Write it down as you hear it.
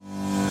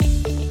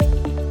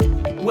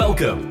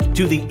Welcome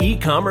to the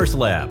E-Commerce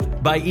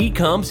Lab by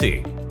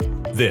Ecomcy.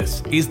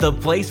 This is the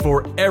place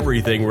for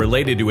everything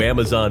related to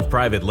Amazon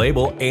private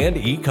label and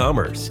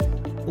e-commerce.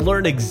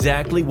 Learn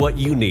exactly what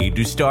you need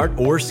to start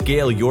or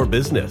scale your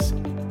business.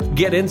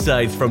 Get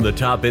insights from the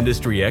top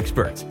industry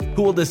experts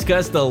who will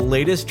discuss the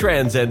latest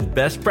trends and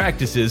best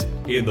practices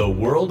in the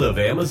world of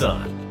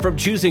Amazon. From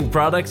choosing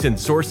products and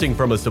sourcing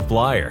from a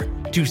supplier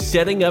to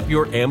setting up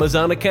your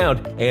Amazon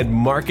account and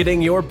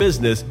marketing your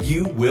business,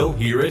 you will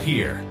hear it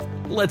here.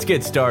 Let's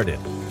get started.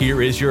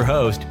 Here is your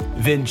host,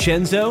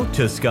 Vincenzo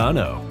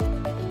Toscano.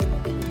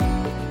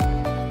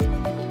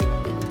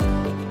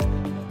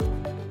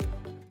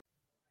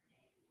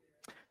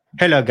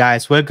 Hello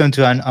guys, welcome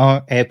to an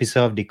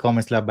episode of the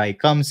E-Commerce Lab by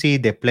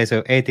Ecomcy, the place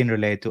of everything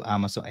related to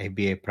Amazon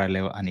FBA, private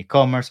label, and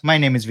e-commerce. My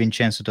name is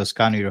Vincenzo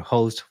Toscano, your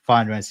host,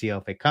 founder, and CEO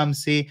of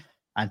Ecomcy,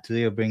 and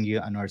today I'll bring you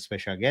another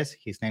special guest.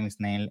 His name is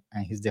Neil,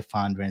 and he's the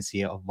founder and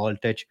CEO of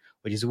Voltage,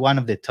 which is one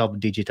of the top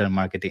digital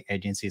marketing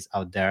agencies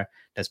out there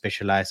that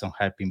specialize on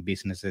helping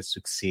businesses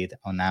succeed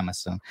on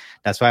Amazon.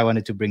 That's why I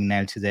wanted to bring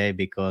Neil today,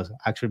 because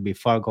actually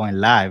before going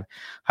live,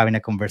 having a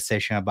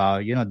conversation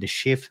about, the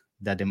shift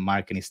that the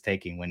market is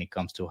taking when it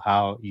comes to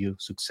how you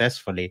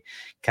successfully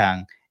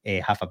can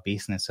have a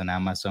business on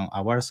Amazon.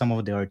 What are some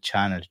of the other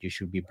channels you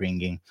should be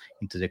bringing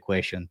into the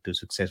equation to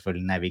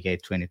successfully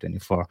navigate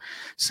 2024?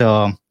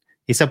 So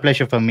it's a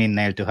pleasure for me,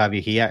 Neil, to have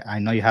you here. I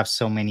know you have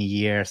so many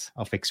years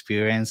of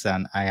experience,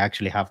 and I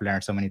actually have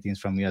learned so many things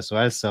from you as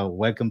well. So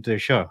welcome to the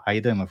show. How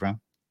you doing, my friend?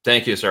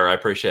 Thank you, sir. I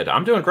appreciate it.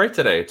 I'm doing great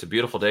today. It's a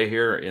beautiful day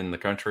here in the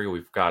country.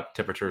 We've got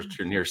temperatures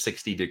to near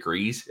 60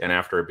 degrees. And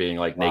after it being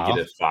like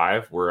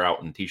 -5, we're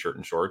out in t-shirt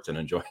and shorts and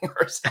enjoying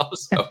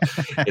ourselves. So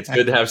it's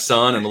good to have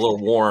sun and a little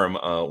warm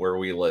where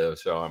we live.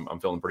 So I'm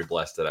feeling pretty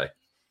blessed today.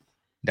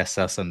 That's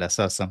awesome.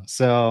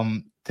 So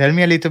tell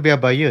me a little bit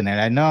about you, Neil.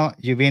 I know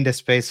you've been in the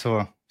space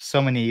for so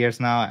many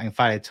years now. In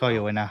fact, I told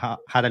you when I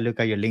had a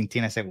look at your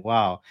LinkedIn, I said,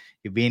 wow,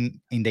 you've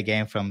been in the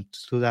game from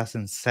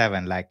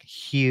 2007, like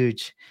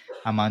huge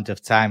amount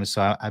of time.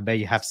 So I bet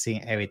you have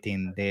seen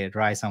everything, the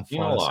rise and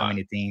fall, so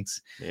many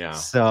things. Yeah.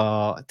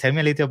 So tell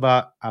me a little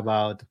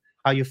about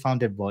how you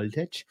founded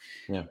Voltage.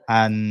 Yeah.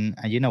 And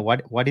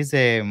what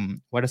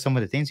are some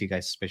of the things you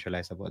guys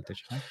specialize at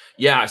Voltage? Huh?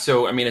 Yeah.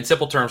 So, I mean, in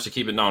simple terms, to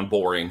keep it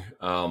non-boring,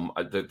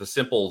 the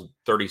simple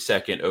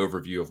 30-second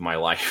overview of my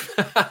life.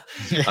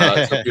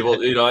 So people,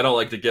 I don't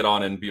like to get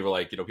on and be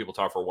like, people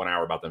talk for 1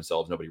 hour about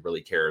themselves. Nobody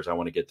really cares. I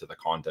want to get to the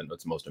content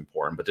that's most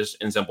important. But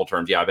just in simple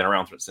terms, yeah, I've been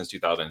around since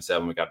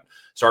 2007. We got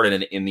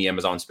started in the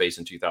Amazon space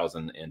in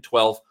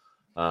 2012,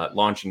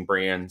 launching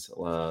brands,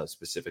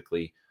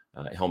 specifically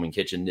home and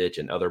kitchen niche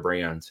and other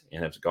brands,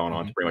 and have gone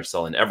on to pretty much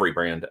sell in every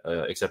brand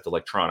except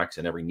electronics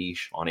and every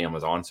niche on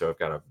Amazon. So I've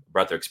got a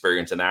breadth of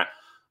experience in that.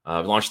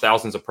 I've launched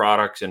thousands of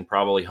products and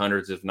probably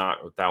hundreds, if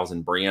not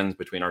 1,000 brands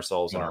between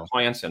ourselves and our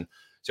clients. And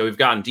so we've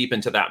gotten deep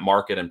into that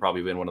market and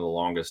probably been one of the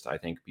longest, I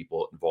think,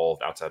 people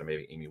involved outside of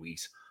maybe Amy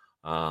Weiss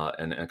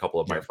and a couple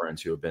of my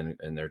friends who have been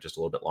in there just a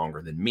little bit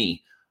longer than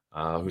me,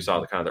 who saw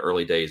the kind of the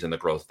early days and the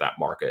growth of that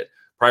market.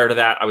 Prior to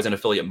that, I was in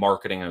affiliate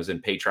marketing. I was in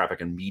paid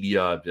traffic and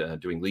media,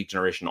 doing lead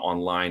generation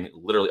online,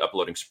 literally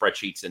uploading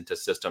spreadsheets into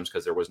systems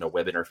because there was no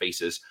web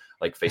interfaces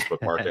like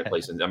Facebook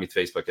Marketplace and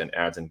Facebook and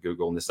ads and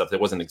Google and this stuff that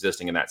wasn't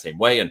existing in that same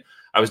way. And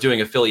I was doing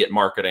affiliate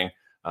marketing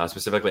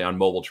specifically on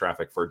mobile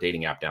traffic for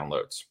dating app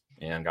downloads,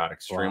 and got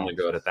extremely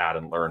good at that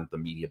and learned the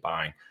media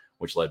buying,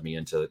 which led me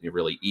into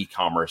really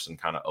e-commerce and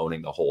kind of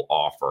owning the whole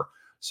offer.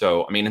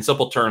 So, I mean, in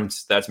simple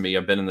terms, that's me.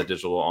 I've been in the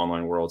digital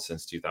online world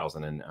since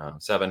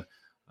 2007.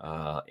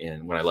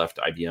 And when I left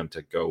IBM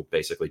to go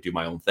basically do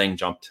my own thing,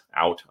 jumped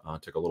out,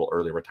 took a little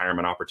early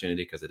retirement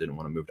opportunity because I didn't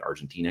want to move to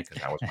Argentina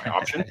because that was my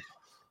option.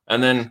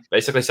 And then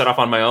basically set off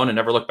on my own and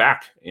never looked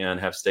back, and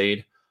have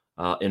stayed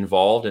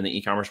involved in the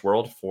e-commerce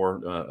world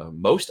for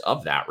most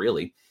of that,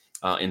 really,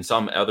 in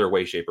some other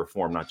way, shape, or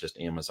form, not just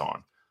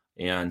Amazon.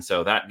 And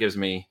so that gives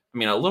me,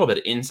 a little bit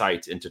of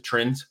insights into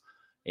trends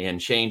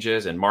and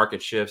changes and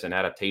market shifts and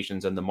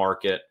adaptations in the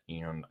market.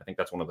 And I think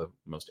that's one of the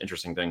most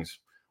interesting things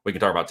we can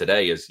talk about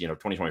today is,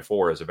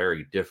 2024 is a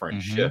very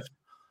different shift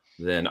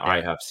than I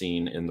have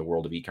seen in the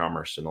world of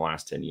e-commerce in the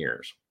last 10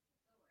 years.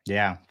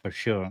 Yeah, for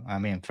sure.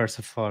 First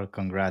of all,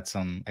 congrats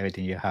on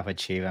everything you have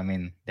achieved.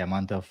 The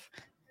amount of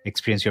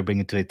experience you're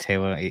bringing to the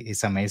table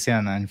is amazing.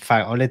 And in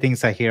fact, all the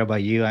things I hear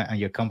about you and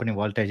your company,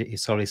 Voltage,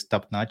 is always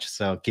top notch.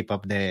 So keep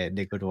up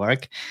the good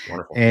work.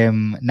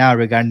 Wonderful. Now,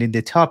 regarding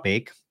the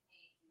topic,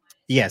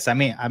 yes,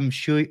 I'm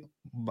sure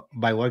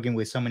by working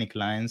with so many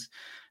clients,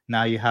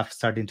 now you have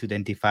started to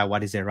identify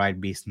what is the right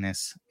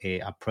business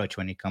approach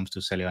when it comes to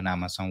selling on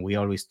Amazon. We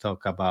always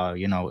talk about,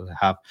 we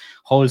have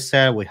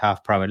wholesale, we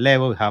have private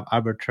label, we have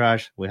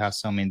arbitrage, we have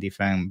so many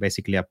different,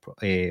 basically,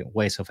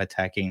 ways of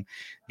attacking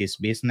this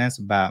business.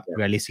 But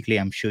realistically,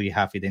 I'm sure you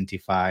have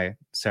identified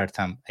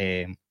certain,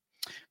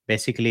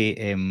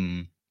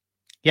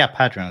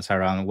 patterns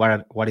around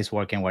what is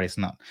working, what is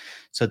not.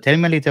 So tell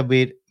me a little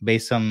bit,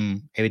 based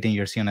on everything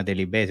you're seeing on a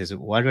daily basis,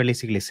 what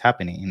realistically is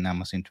happening in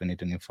Amazon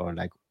 2024?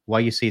 Like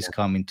what you see is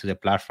coming to the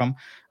platform,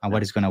 and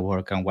what is going to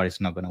work and what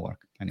is not going to work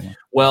anymore.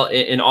 Well,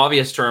 in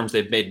obvious terms,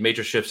 they've made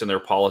major shifts in their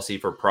policy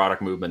for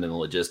product movement and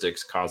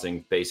logistics,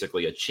 causing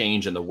basically a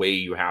change in the way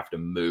you have to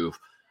move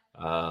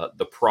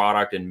the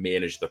product and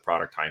manage the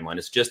product timeline.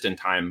 It's just in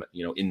time,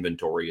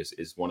 inventory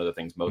is one of the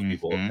things most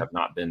people have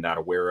not been that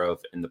aware of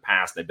in the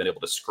past. They've been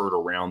able to skirt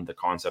around the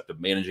concept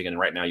of managing it. And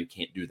right now you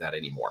can't do that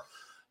anymore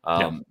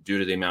due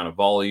to the amount of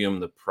volume,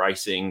 the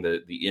pricing,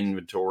 the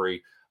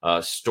inventory,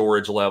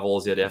 storage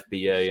levels at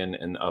FBA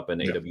and up in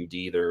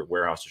AWD, their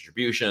warehouse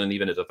distribution, and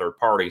even at the third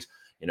parties.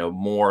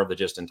 More of the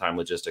just-in-time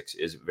logistics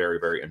is very,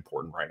 very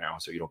important right now.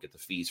 So you don't get the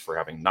fees for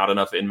having not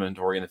enough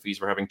inventory and the fees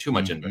for having too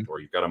much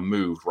inventory. You've got to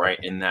move right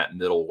in that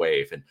middle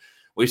wave. And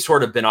we've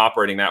sort of been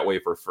operating that way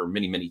for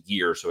many, many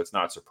years. So it's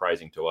not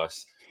surprising to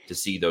us to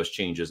see those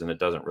changes, and it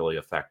doesn't really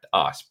affect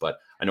us. But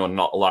I know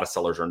a lot of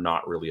sellers are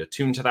not really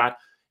attuned to that.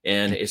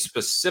 And it's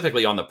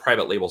specifically on the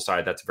private label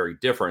side, that's very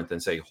different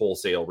than, say,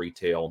 wholesale,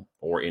 retail,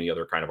 or any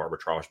other kind of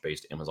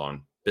arbitrage-based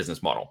Amazon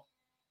business model.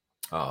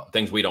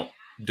 Things we don't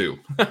do.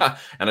 And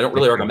I don't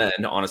really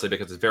recommend, honestly,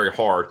 because it's very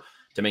hard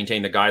to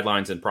maintain the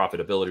guidelines and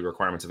profitability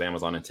requirements of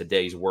Amazon in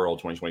today's world,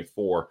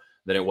 2024,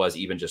 than it was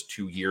even just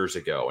 2 years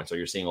ago. And so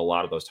you're seeing a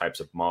lot of those types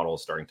of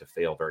models starting to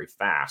fail very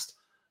fast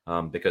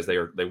because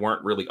they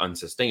weren't really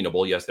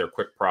unsustainable. Yes, they're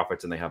quick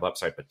profits and they have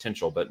upside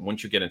potential. But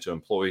once you get into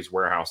employees,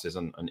 warehouses,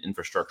 and an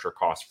infrastructure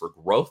cost for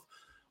growth,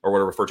 or what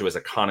are referred to as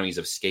economies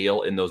of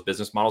scale in those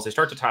business models, they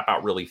start to top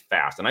out really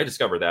fast. And I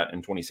discovered that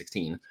in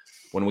 2016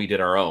 when we did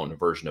our own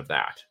version of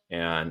that.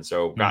 And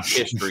so got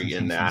history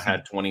in that,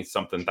 had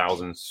 20-something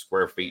thousand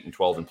square feet and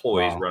 12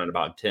 employees running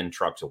about 10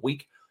 trucks a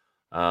week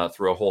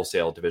through a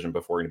wholesale division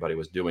before anybody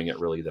was doing it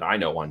really that I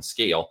know on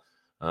scale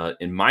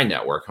in my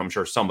network. I'm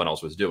sure someone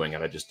else was doing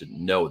it. I just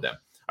didn't know them.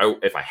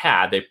 If I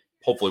had, they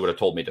hopefully would have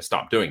told me to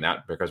stop doing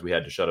that, because we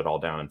had to shut it all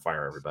down and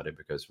fire everybody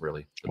because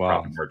really the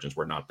profit margins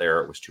were not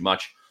there. It was too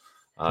much.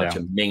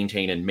 To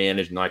maintain and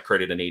manage. And I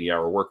created an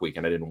 80-hour work week,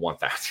 and I didn't want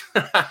that.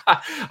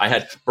 I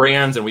had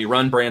brands, and we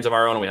run brands of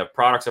our own, and we have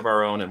products of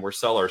our own, and we're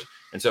sellers.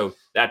 And so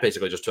that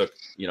basically just took,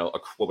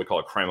 what we call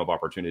a crime of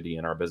opportunity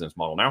in our business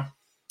model now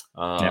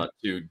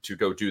to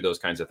go do those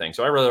kinds of things.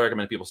 So I really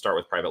recommend people start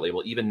with private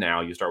label. Even now,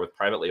 you start with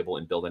private label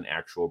and build an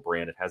actual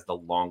brand. It has the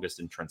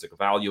longest intrinsic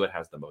value. It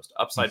has the most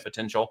upside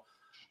potential.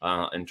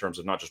 In terms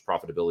of not just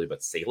profitability, but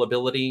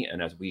salability.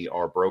 And as we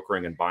are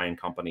brokering and buying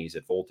companies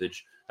at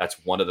Voltage,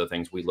 that's one of the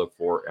things we look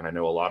for. And I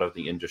know a lot of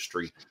the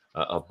industry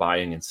of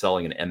buying and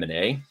selling and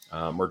M&A,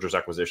 mergers,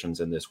 acquisitions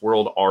in this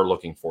world are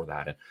looking for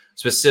that. And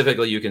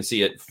specifically, you can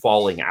see it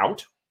falling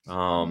out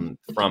from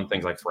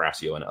things like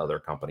Thrasio and other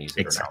companies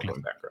that are now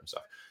going bankrupt and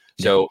stuff.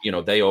 So,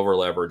 they over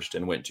leveraged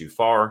and went too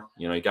far.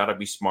 You got to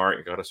be smart.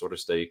 You got to sort of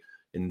stay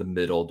in the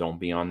middle. Don't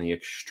be on the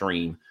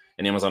extreme.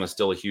 And Amazon is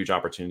still a huge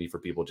opportunity for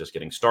people just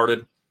getting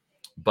started.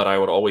 But I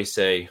would always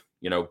say,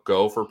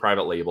 go for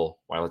private label.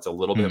 While it's a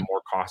little bit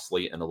more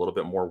costly and a little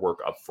bit more work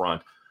up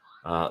front,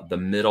 the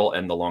middle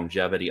and the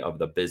longevity of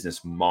the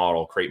business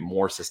model create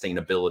more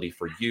sustainability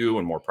for you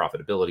and more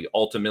profitability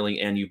ultimately.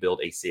 And you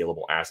build a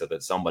saleable asset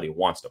that somebody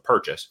wants to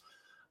purchase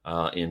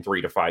in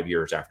 3 to 5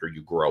 years after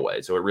you grow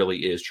it. So it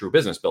really is true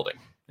business building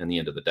in the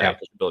end of the day,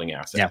 because you're building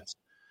assets.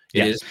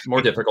 It is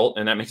more difficult,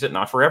 and that makes it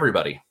not for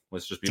everybody.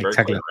 Let's just be very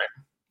clear,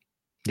 right?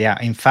 Yeah,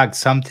 in fact,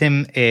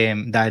 something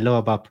that I love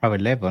about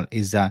private label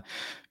is that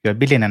you're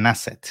building an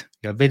asset.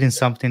 You're building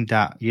something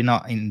that,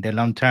 in the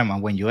long term,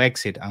 and when you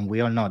exit, and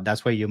we all know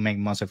that's where you make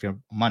most of your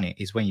money,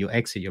 is when you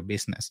exit your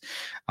business.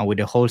 And with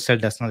the wholesale,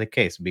 that's not the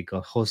case,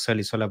 because wholesale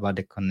is all about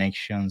the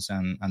connections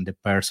and the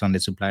person, the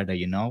supplier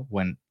that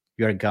when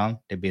you're gone,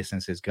 the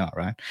business is gone,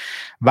 right?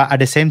 But at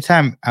the same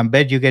time, I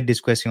bet you get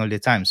this question all the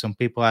time. Some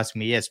people ask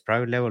me, yes,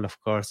 private label, of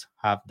course,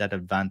 have that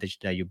advantage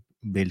that you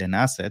build an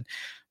asset.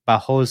 But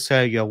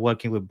wholesale, you're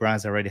working with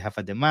brands that already have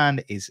a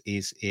demand.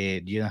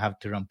 You don't have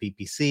to run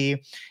PPC.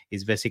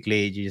 It's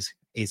basically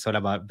it's all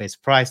about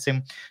best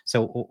pricing.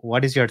 So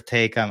what is your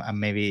take and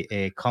maybe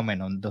a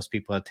comment on those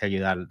people that tell you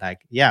that,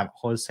 like,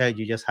 wholesale,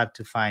 you just have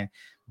to find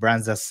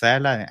brands that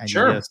sell and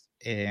you just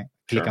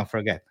click and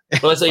forget.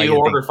 Well, let's say you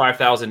order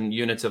 5,000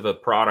 units of a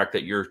product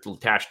that you're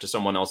attached to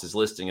someone else's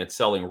listing. It's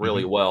selling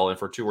really well. And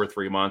for 2 or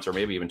 3 months, or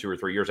maybe even 2 or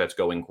 3 years, that's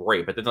going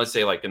great. But then let's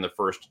say, like, in the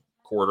first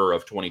quarter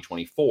of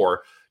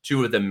 2024,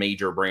 2 of the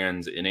major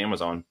brands in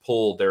Amazon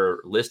pull their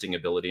listing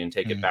ability and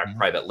take it back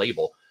private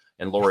label,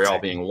 and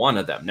L'Oreal being one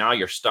of them. Now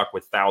you're stuck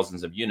with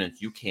thousands of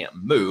units. You can't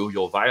move.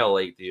 You'll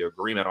violate the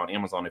agreement on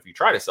Amazon if you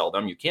try to sell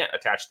them. You can't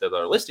attach to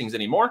their listings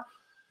anymore.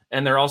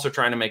 And they're also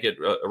trying to make it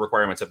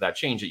requirements of that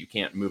change that you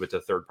can't move it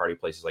to third-party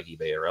places like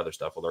eBay or other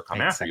stuff. Well, they'll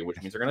come after you,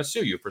 which means they're going to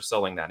sue you for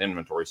selling that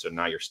inventory. So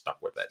now you're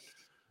stuck with it.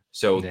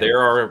 So there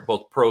are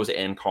both pros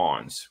and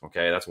cons.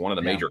 Okay, that's one of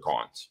the major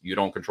cons. You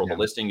don't control the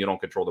listing. You don't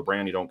control the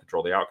brand. You don't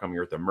control the outcome.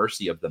 You're at the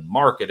mercy of the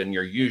market, and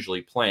you're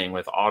usually playing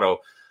with auto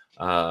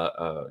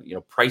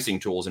pricing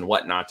tools and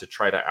whatnot to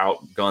try to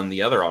outgun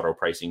the other auto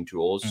pricing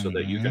tools so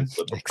that you can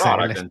flip a Exactly.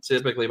 product. And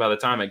typically by the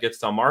time it gets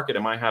to market,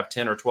 it might have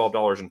 $10 or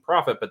 $12 in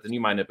profit, but then you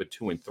might end up with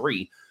 $2 and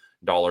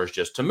 $3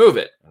 just to move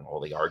it. And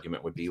the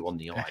argument would be, well,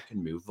 Neil, I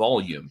can move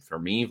volume. For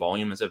me,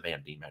 volume is a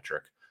vanity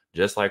metric,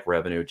 just like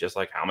revenue, just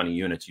like how many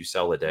units you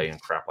sell a day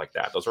and crap like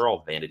that. Those are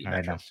all vanity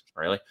metrics,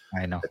 really.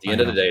 I know. At the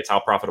end of the day, it's how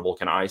profitable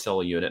can I sell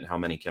a unit and how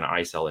many can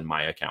I sell in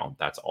my account.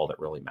 That's all that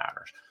really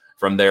matters.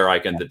 From there, I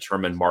can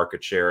determine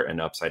market share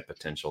and upside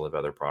potential of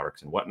other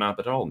products and whatnot.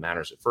 But all that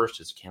matters at first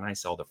is, can I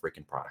sell the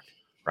freaking product,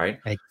 right?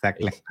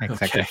 Exactly.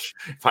 Okay.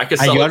 If I can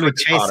sell you're the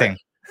always chasing.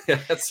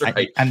 Product, that's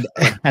right.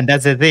 And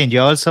that's the thing.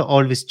 You're also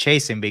always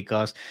chasing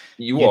because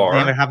you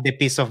never have the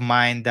peace of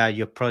mind that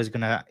your product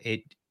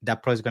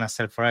is gonna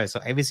sell forever. So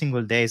every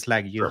single day is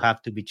like you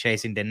have to be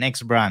chasing the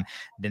next brand,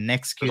 the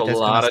next SKU. There's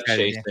a lot of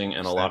chasing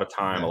and a lot of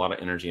time, a lot of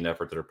energy and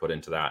effort that are put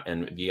into that.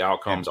 And the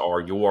outcomes are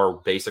you are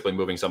basically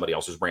moving somebody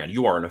else's brand.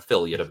 You are an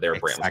affiliate of their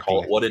brand. Let's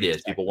call it what it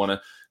is. People want to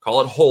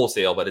call it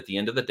wholesale, but at the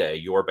end of the day,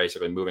 you are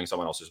basically moving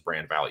someone else's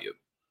brand value.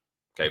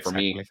 Okay. For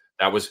me,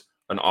 that was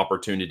an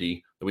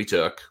opportunity that we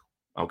took.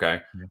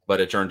 Okay. But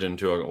it turned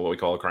into what we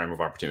call a crime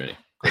of opportunity.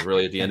 Because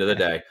really at the end of the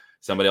day,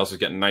 somebody else was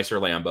getting a nicer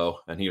Lambo,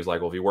 and he was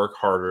like, "Well, if you work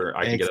harder,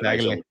 I can get a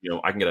nicer,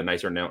 I can get a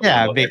nicer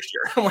Lambo next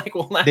year." I'm like,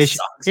 "Well, that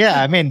sucks."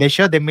 I mean, they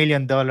show the $1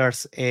 million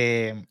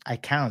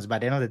accounts, but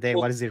at the end of the day,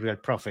 what is the real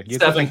profit?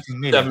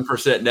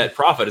 7% net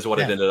profit is what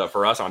it ended up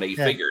for us on 8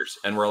 figures,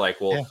 and we're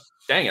like, "Well,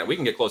 dang it, we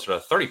can get closer to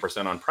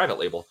 30% on private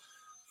label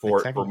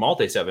for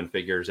multi 7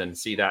 figures and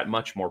see that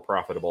much more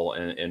profitable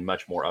and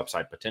much more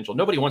upside potential."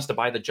 Nobody wants to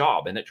buy the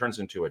job, and it turns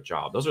into a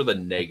job. Those are the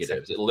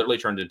negatives. It literally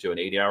turned into an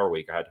 80-hour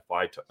week. I had to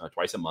fly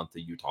twice a month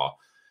to Utah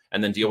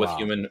and then deal with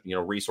human,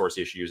 resource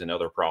issues and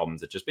other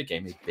problems. It just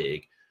became a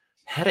big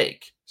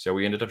headache. So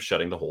we ended up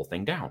shutting the whole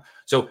thing down.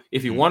 So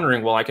if you're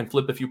wondering, well, I can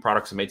flip a few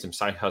products and make some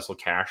side hustle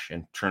cash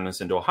and turn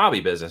this into a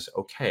hobby business.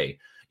 Okay.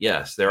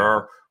 Yes, there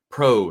are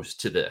pros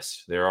to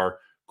this. There are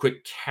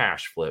quick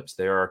cash flips.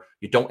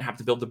 You don't have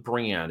to build the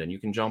brand, and you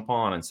can jump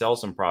on and sell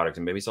some products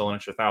and maybe sell an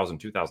extra $1,000,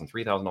 $2,000,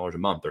 $3,000 a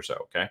month or so.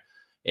 Okay.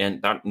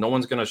 And that, no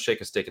one's going to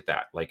shake a stick at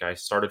that. Like, I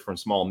started from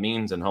small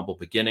means and humble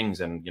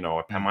beginnings, and,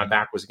 my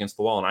back was against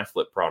the wall, and I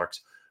flipped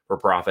products for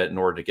profit in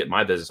order to get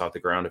my business off the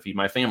ground to feed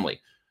my family.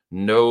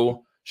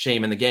 No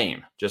shame in the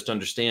game. Just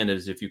understand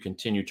is if you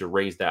continue to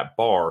raise that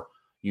bar,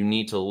 you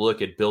need to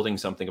look at building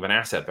something of an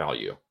asset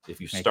value.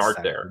 If you start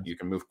there, you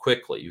can move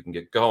quickly, you can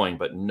get going,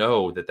 but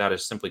know that that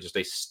is simply just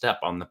a step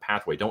on the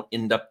pathway. Don't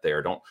end up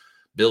there. Don't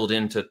build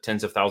into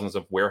tens of thousands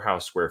of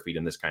warehouse square feet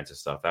and this kinds of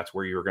stuff. That's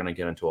where you're going to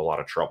get into a lot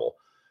of trouble.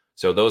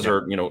 So those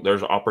are,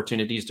 there's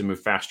opportunities to move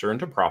faster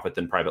into profit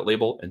than private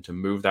label, and to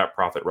move that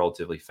profit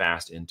relatively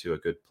fast into a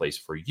good place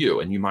for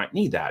you. And you might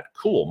need that.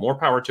 Cool. More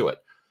power to it.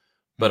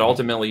 But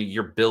ultimately,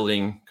 you're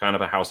building kind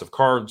of a house of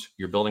cards.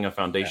 You're building a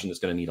foundation that's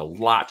going to need a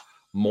lot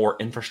more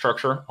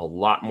infrastructure, a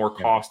lot more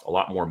cost, a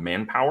lot more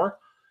manpower.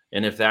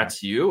 And if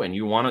that's you and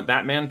you wanted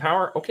that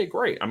manpower, okay,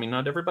 great. I mean,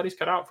 not everybody's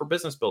cut out for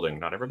business building.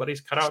 Not everybody's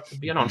cut out to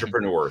be an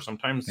entrepreneur.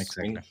 Sometimes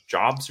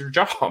jobs are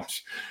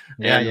jobs.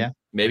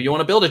 Maybe you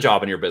want to build a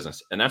job in your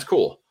business, and that's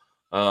cool.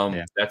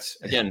 That's,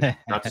 again,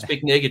 not to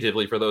speak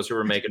negatively for those who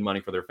are making money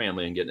for their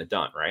family and getting it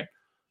done, right?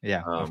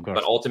 Of course.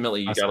 But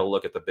ultimately, you got to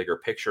look at the bigger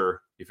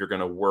picture if you're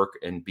going to work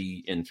and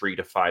be in 3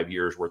 to 5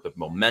 years worth of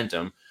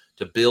momentum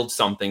to build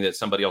something that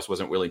somebody else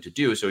wasn't willing to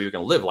do, so you're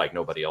going to live like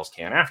nobody else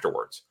can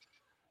afterwards.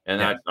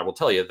 And I will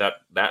tell you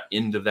that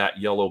end of that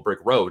yellow brick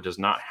road does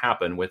not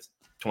happen with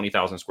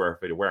 20,000 square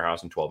feet of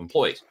warehouse and 12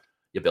 employees.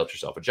 You built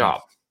yourself a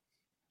job.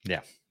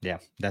 Yeah,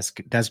 that's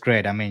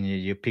great. I mean,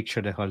 you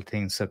picture the whole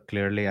thing so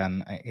clearly,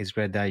 and it's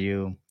great that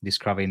you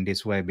describe it in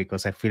this way,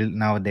 because I feel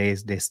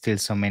nowadays there's still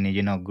so many,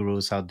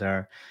 gurus out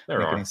there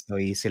making it so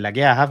easy. Like,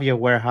 have your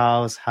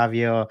warehouse, have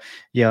your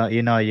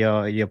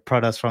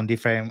products from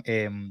different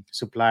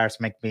suppliers,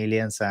 make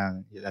millions,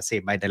 and let's say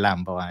buy the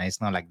Lambo. And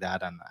it's not like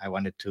that. And I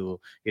wanted to,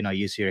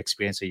 use your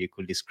experience so you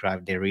could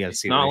describe the real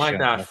situation. Not like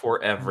that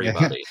for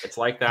everybody. It's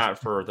like that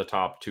for the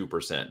top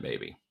 2%,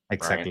 maybe.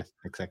 Exactly.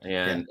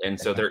 And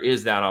so there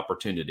is that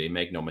opportunity.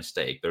 Make no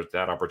mistake. There's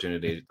that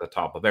opportunity at the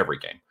top of every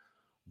game,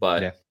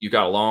 but you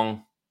got a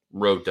long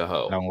road to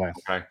hoe. Long way.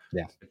 Okay.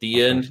 At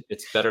the end,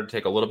 it's better to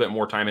take a little bit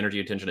more time, energy,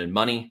 attention, and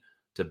money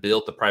to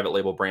build the private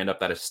label brand up.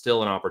 That is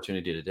still an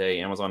opportunity today.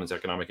 Amazon's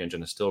economic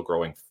engine is still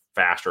growing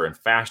faster and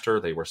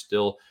faster. They were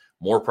still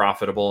more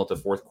profitable at the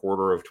fourth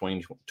quarter of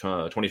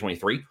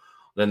 2023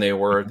 than they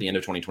were at the end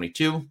of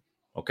 2022.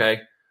 Okay.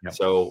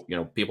 So,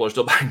 people are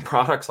still buying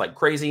products like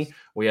crazy.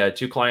 We had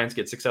 2 clients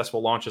get successful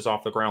launches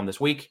off the ground this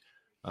week.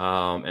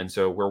 And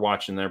so we're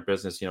watching their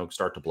business,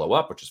 start to blow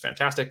up, which is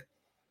fantastic.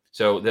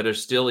 So that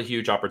is still a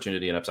huge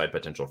opportunity and upside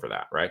potential for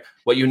that, right?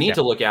 What you need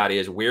to look at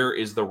is, where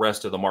is the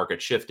rest of the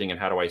market shifting, and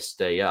how do I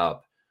stay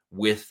up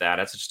with that?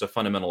 That's just a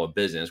fundamental of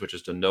business, which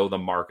is to know the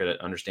market,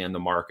 understand the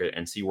market,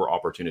 and see where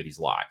opportunities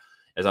lie.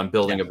 As I'm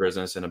building a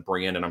business and a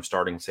brand, and I'm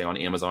starting, say, on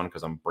Amazon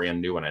because I'm brand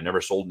new and I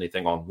never sold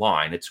anything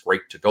online, it's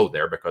great to go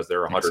there because there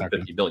are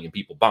 150 million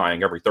people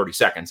buying every 30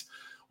 seconds.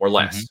 or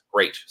less.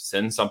 Great.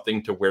 Send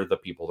something to where the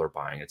people are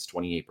buying. It's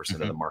 28%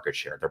 of the market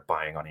share. They're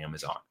buying on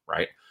Amazon,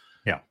 right?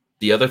 Yeah.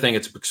 The other thing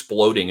it's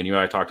exploding, and you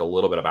and I talked a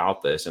little bit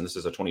about this, and this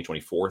is a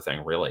 2024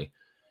 thing really,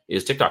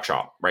 is TikTok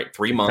Shop, right?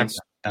 3 months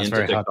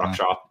into TikTok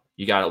Shop,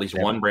 you got at least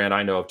one brand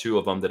I know of, 2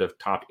 of them that have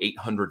topped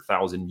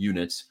 800,000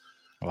 units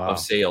of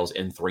sales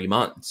in 3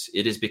 months.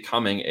 It is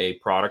becoming a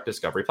product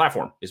discovery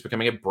platform. It's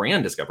becoming a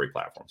brand discovery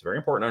platform. It's very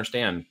important to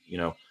understand,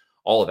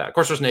 all of that. Of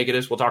course, there's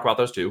negatives. We'll talk about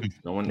those too.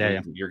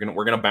 We're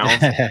gonna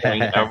balance the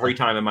point every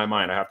time in my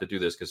mind. I have to do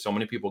this because so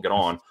many people get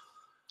on,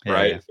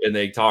 right? And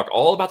they talk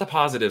all about the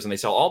positives and they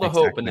sell all the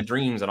hope and the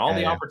dreams and all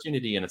the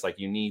opportunity. And it's like,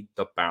 you need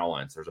the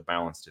balance. There's a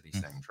balance to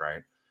these things,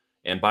 right?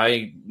 And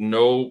by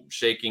no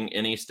shaking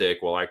any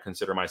stick, will I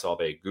consider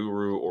myself a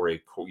guru or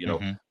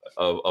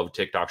of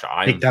TikTok Shop.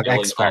 I am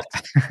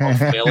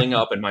I'm failing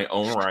up in my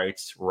own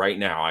rights right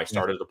now. I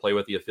started to play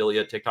with the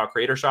affiliate TikTok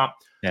Creator Shop.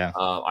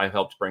 I've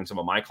helped bring some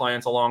of my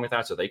clients along with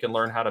that so they can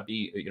learn how to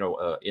be,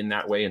 in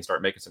that way and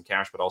start making some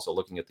cash, but also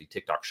looking at the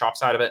TikTok Shop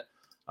side of it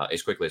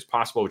as quickly as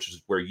possible, which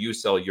is where you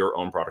sell your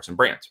own products and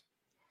brands.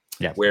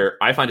 Where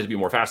I find it to be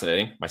more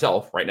fascinating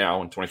myself right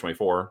now in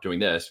 2024 doing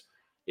this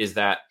is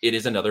that it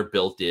is another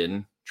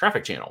built-in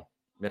traffic channel.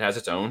 It has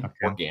its own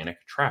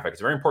organic traffic.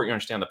 It's very important you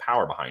understand the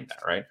power behind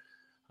that, right?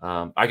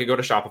 I could go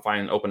to Shopify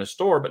and open a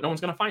store, but no one's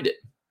going to find it.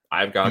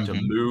 I've got to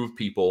move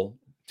people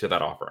to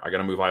that offer. I got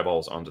to move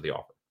eyeballs onto the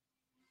offer.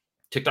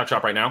 TikTok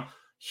Shop right now,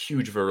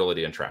 huge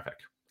virality in traffic.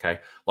 Okay.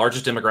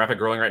 Largest demographic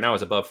growing right now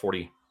is above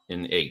 40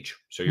 in age.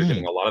 So you're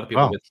getting a lot of the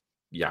people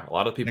a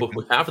lot of people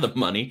who have the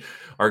money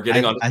are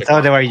getting on. I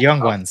thought they were young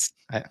ones.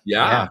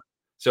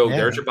 So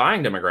there's your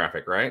buying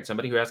demographic, right?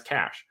 Somebody who has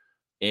cash.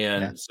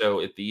 And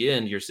so at the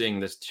end, you're seeing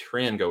this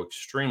trend go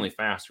extremely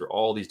fast through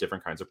all these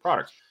different kinds of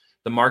products.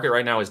 The market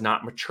right now is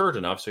not matured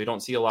enough, so you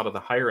don't see a lot of the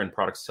higher end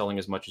products selling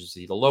as much as you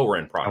see the lower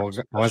end products.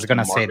 I was going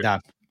to say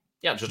that.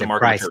 Yeah, it's just a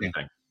market maturity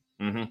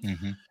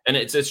thing. And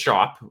it's a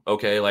shop,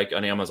 okay, like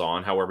on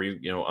Amazon. However,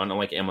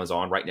 unlike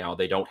Amazon right now,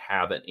 they don't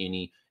have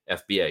any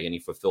FBA, any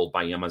fulfilled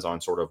by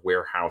Amazon sort of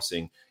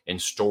warehousing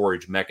and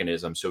storage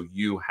mechanism. So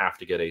you have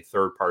to get a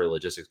third-party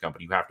logistics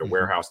company. You have to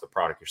warehouse the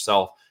product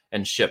yourself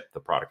and ship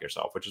the product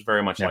yourself, which is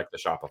very much like the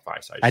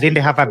Shopify side. I think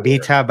they have a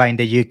beta, but in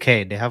the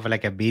UK, they have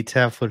like a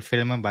beta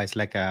fulfillment, but it's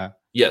like a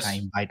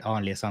invite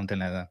only or something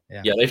like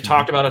that. Yeah, they've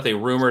talked about it. They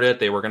rumored it.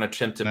 They were going to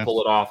attempt to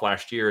pull it off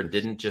last year and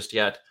didn't just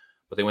yet.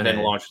 But they went ahead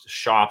and launched the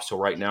shop. So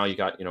right now you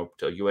got,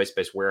 a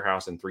US-based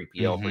warehouse and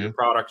 3PL for your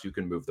products. You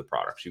can move the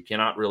products. You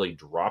cannot really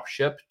drop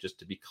ship, just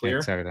to be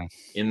clear,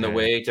 in the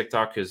way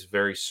TikTok is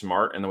very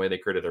smart in the way they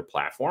created their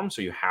platform.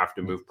 So you have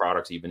to move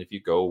products, even if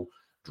you go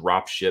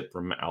drop ship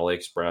from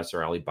AliExpress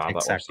or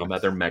Alibaba or some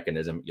other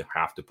mechanism, you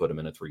have to put them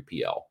in a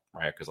 3PL,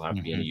 right? Because they'll have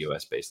to be in a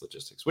US-based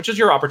logistics, which is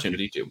your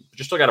opportunity too. But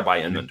you still got to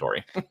buy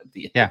inventory.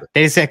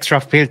 There's extra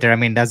filter. I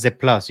mean, that's the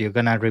plus. You're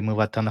going to remove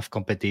a ton of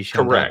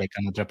competition. Correct. They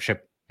cannot drop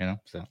ship. And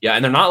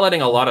they're not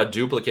letting a lot of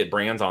duplicate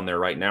brands on there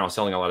right now,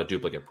 selling a lot of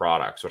duplicate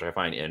products, which I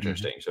find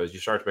interesting. So as you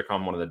start to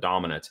become one of the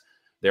dominants,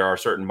 there are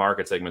certain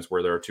market segments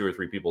where there are 2 or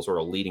 3 people sort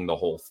of leading the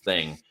whole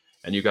thing.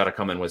 And you got to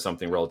come in with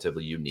something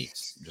relatively unique,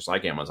 just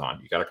like Amazon.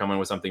 You got to come in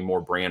with something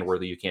more brand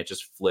worthy. You can't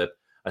just flip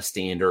a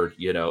standard,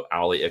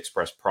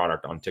 AliExpress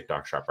product on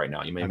TikTok Shop right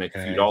now. You may make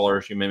a few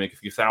dollars, you may make a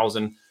few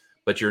thousand,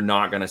 but you're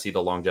not going to see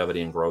the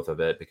longevity and growth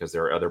of it because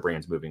there are other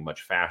brands moving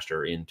much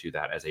faster into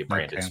that as a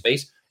branded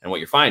space. And what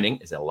you're finding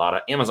is that a lot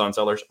of Amazon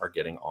sellers are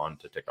getting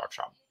onto TikTok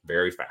Shop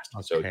very fast.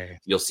 So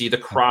you'll see the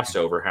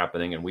crossover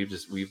happening. And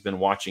we've been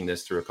watching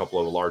this through a couple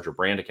of larger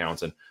brand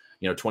accounts, and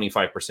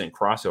 25%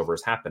 crossover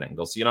is happening.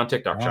 They'll see it on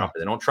TikTok Shop, but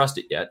they don't trust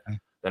it yet.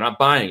 They're not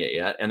buying it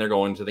yet. And they're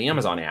going to the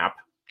Amazon app,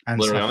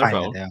 literally on their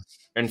phone,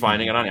 and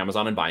finding it on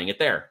Amazon and buying it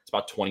there. It's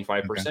about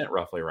 25%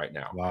 roughly right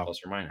now,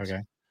 plus or minus.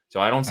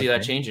 So I don't see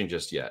that changing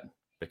just yet,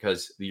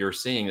 because you're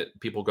seeing that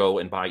people go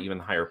and buy even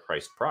higher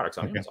priced products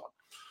on Amazon.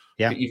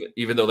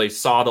 Even though they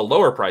saw the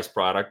lower price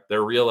product,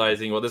 they're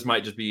realizing, well, this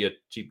might just be a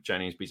cheap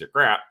Chinese piece of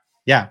crap.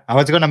 Yeah, I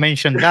was going to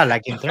mention that,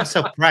 like in terms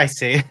of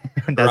pricing.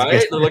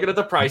 Right? They're looking at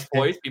the price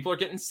points. People are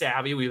getting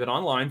savvy. We've been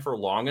online for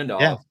long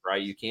enough,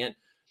 right? You can't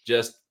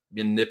just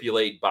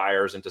manipulate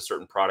buyers into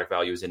certain product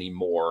values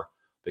anymore,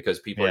 because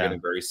people are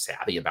getting very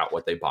savvy about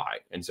what they buy.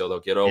 And so they'll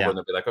get over and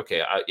they'll be like,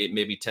 okay, it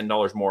may be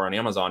 $10 more on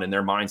Amazon. And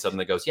their mind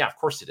suddenly goes, yeah, of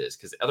course it is,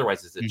 because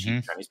otherwise it's a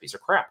cheap Chinese piece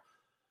of crap.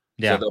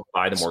 So they'll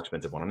buy the more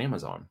expensive one on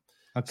Amazon.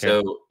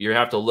 So you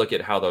have to look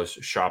at how those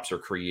shops are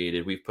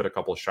created. We've put a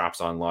couple of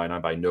shops online.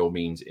 I'm by no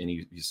means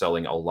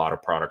selling a lot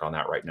of product on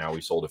that right now. We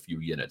sold a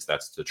few units.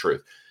 That's the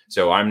truth.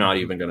 So I'm not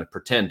even going to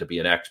pretend to be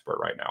an expert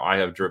right now. I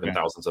have driven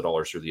thousands of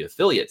dollars through the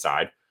affiliate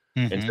side.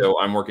 And so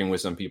I'm working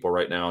with some people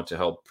right now to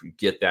help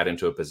get that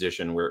into a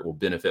position where it will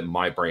benefit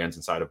my brands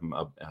inside of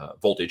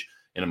Voltage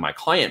and in my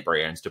client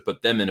brands, to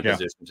put them in a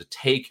position to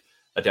take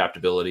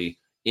adaptability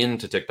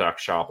into TikTok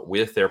Shop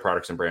with their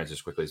products and brands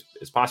as quickly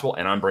as possible.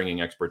 And I'm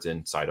bringing experts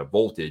inside of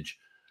Voltage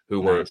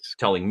who were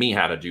telling me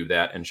how to do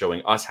that and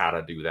showing us how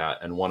to do that.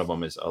 And one of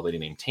them is a lady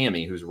named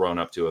Tammy, who's grown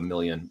up to 1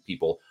 million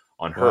people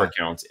on her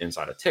accounts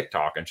inside of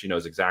TikTok. And she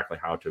knows exactly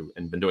how to,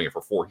 and been doing it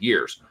for 4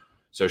 years.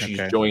 So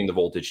she's joined the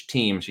Voltage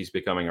team. She's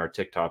becoming our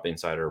TikTok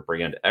insider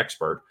brand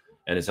expert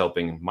and is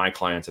helping my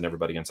clients and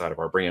everybody inside of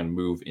our brand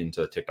move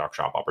into TikTok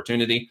shop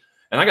opportunity.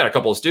 And I got a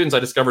couple of students I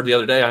discovered the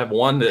other day. I have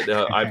one that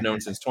I've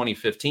known since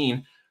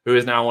 2015 who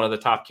is now one of the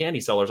top candy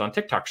sellers on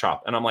TikTok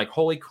shop. And I'm like,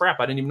 holy crap,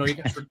 I didn't even know you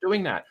guys were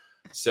doing that.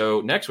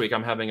 So next week,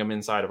 I'm having them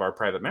inside of our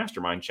private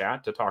mastermind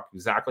chat to talk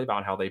exactly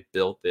about how they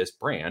built this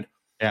brand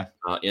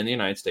in the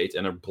United States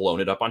and have blown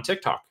it up on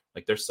TikTok.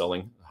 Like they're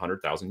selling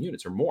 100,000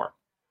 units or more.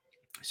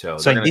 So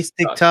in this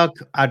TikTok,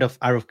 out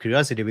of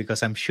curiosity,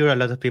 because I'm sure a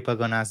lot of people are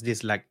gonna ask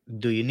this, like,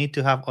 do you need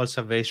to have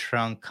also a very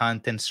strong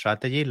content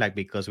strategy? Like,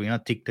 because we know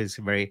TikTok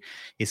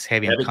is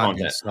heavy on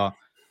content. So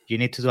you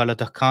need to do a lot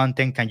of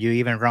content. Can you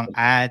even run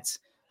ads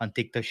on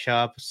TikTok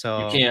shop?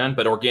 So you can,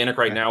 but organic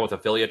right now with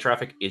affiliate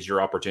traffic is your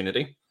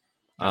opportunity.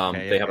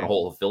 They have a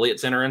whole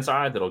affiliate center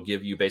inside that'll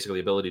give you basically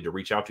the ability to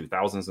reach out to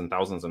thousands and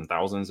thousands and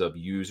thousands of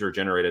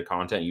user-generated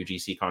content,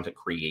 UGC content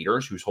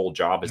creators whose whole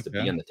job is to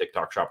be in the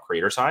TikTok shop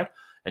creator side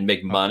and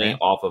make money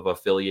off of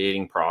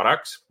affiliating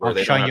products. Where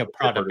they showing your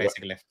product,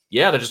 basically.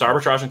 Yeah, they're just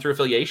arbitraging through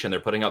affiliation.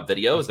 They're putting up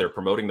videos, they're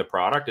promoting the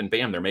product, and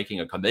bam, they're making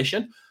a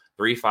commission,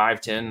 $3,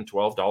 $5, $10,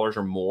 $12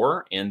 or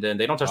more. And then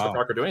they don't touch the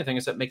product or do anything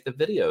except make the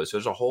videos. So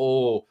there's a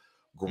whole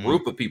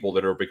group of people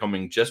that are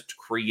becoming just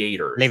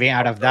creators. Living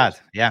out of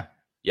that,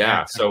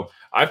 Yeah. So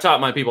I've taught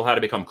my people how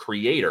to become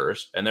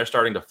creators, and they're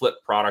starting to flip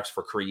products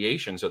for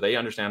creation. So they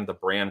understand the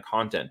brand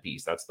content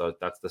piece. That's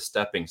the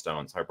stepping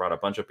stones. I brought a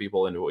bunch of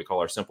people into what we call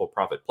our simple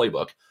profit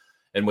playbook.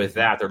 And with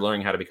that, they're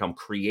learning how to become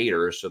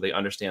creators. So they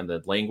understand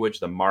the language,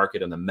 the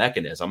market, and the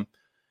mechanism.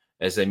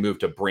 As they move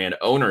to brand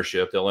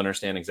ownership, they'll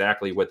understand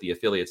exactly what the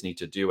affiliates need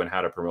to do and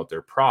how to promote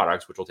their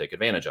products, which will take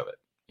advantage of it.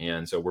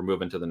 And so we're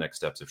moving to the next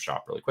steps of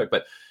shop really quick.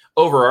 But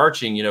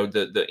overarching,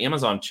 the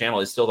Amazon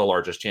channel is still the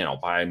largest channel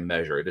by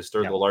measure. It is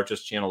still the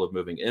largest channel of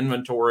moving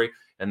inventory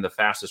and the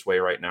fastest way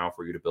right now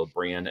for you to build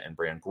brand and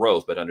brand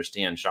growth. But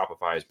understand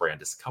Shopify is brand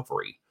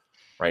discovery.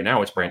 Right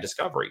now it's brand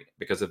discovery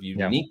because of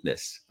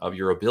uniqueness of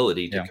your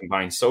ability to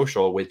combine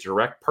social with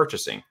direct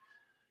purchasing.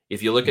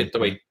 If you look at the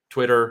way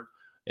Twitter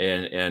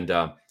and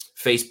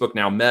Facebook,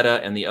 now Meta,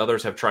 and the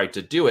others have tried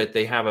to do it,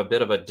 they have a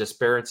bit of a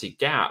disparity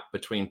gap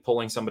between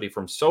pulling somebody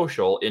from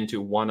social into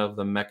one of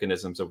the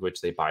mechanisms of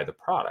which they buy the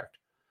product.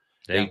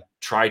 They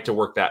tried to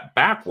work that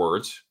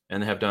backwards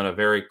and have done a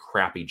very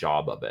crappy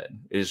job of it.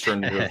 It has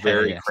turned into a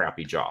very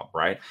crappy job,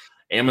 right?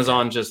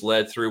 Amazon just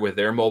led through with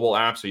their mobile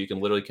app, so you can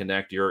literally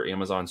connect your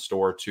Amazon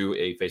store to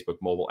a Facebook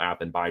mobile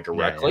app and buy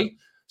directly.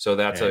 So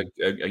that's a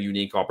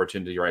unique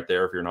opportunity right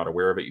there. If you're not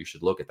aware of it, you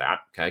should look at that,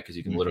 okay? Because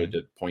you can literally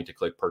do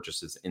point-to-click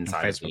purchases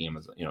inside of the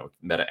Amazon,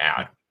 Meta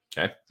ad,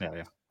 okay?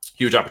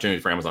 Huge opportunity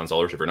for Amazon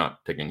sellers. If you're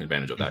not taking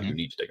advantage of that, you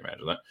need to take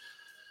advantage of that.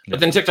 But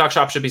then TikTok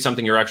Shop should be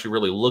something you're actually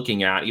really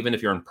looking at. Even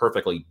if you're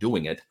imperfectly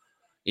doing it,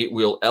 it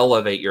will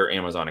elevate your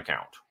Amazon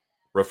account.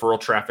 Referral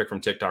traffic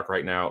from TikTok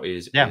right now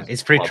is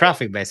it's free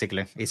traffic,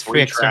 basically. It's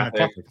free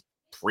traffic,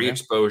 free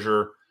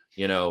exposure.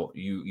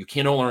 You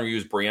can no longer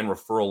use brand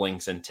referral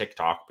links in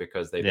TikTok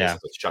because they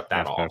basically shut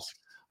that off.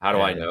 How do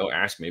I know?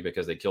 Ask me,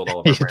 because they killed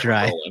all of our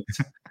brand referral links.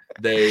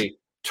 They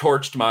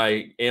torched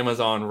my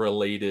Amazon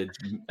related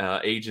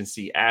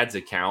agency ads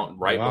account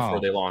before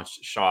they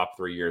launched Shop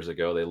 3 years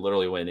ago. They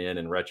literally went in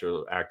and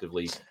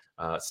retroactively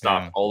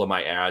stopped all of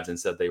my ads and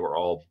said they were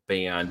all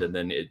banned. And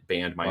then it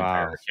banned my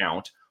entire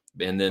account.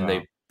 And then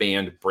they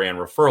banned brand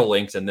referral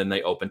links, and then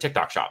they opened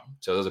TikTok Shop.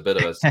 So it was a bit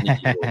of a sneaky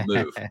little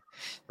move,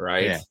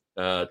 right?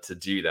 To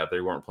do that.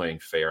 They weren't playing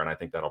fair, and I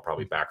think that'll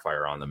probably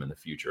backfire on them in the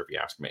future, if you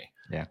ask me.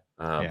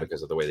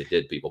 Because of the way they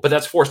did people. But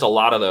that's forced a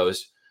lot of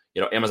those,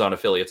 Amazon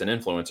affiliates and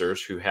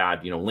influencers who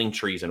had, link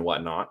trees and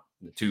whatnot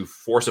to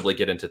forcibly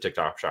get into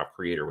TikTok Shop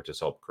Creator, which has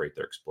helped create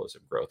their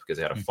explosive growth because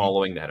they had a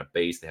following, they had a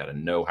base, they had a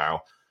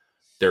know-how.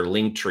 Their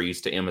link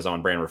trees to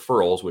Amazon brand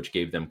referrals, which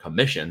gave them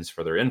commissions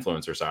for their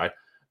influencer side,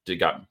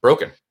 got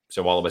broken.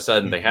 So all of a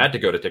sudden they had to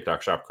go to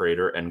TikTok Shop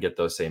Creator and get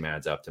those same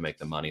ads up to make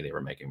the money they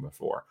were making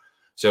before.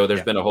 So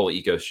there's been a whole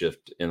eco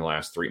shift in the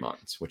last 3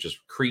 months, which is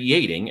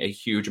creating a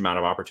huge amount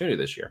of opportunity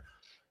this year.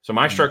 So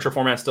my structure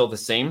format is still the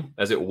same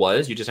as it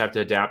was. You just have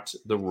to adapt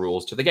the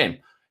rules to the game.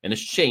 And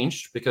it's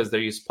changed because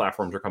these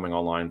platforms are coming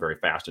online very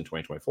fast in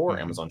 2024.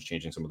 Amazon's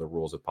changing some of the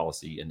rules of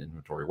policy and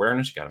inventory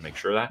awareness. You got to make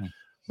sure that.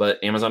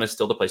 But Amazon is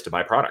still the place to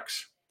buy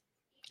products.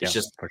 It's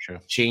just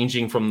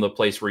changing from the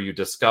place where you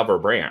discover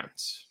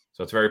brands.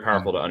 So it's very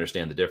powerful to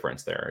understand the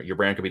difference there. Your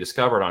brand could be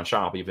discovered on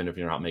Shop, even if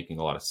you're not making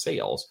a lot of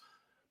sales.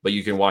 But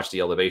you can watch the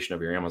elevation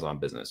of your Amazon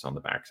business on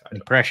the backside.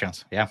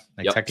 Impressions.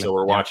 Exactly. So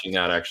we're watching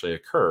that actually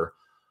occur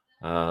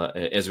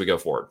as we go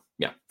forward.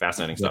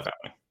 Fascinating stuff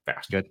happening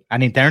fast. Good.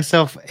 And in terms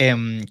of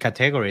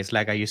categories,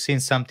 like, are you seeing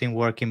something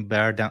working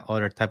better than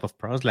other type of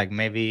products? Like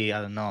maybe,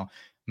 I don't know,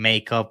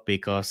 makeup,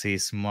 because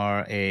it's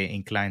more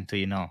inclined to,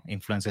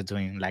 influencers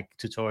doing like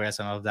tutorials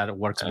and all of that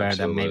works better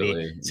than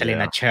maybe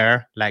selling a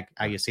chair. Like,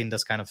 are you seeing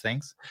those kind of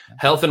things?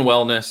 Health and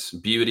wellness,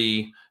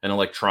 beauty, and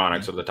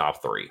electronics are the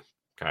top three.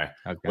 Okay.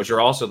 Which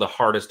are also the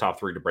hardest top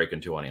three to break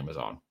into on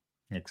Amazon.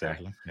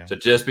 Exactly. Yeah. So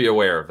just be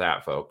aware of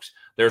that, folks.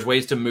 There's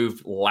ways to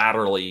move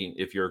laterally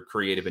if you're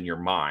creative in your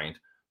mind,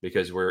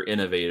 because we're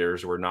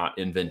innovators, we're not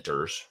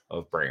inventors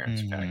of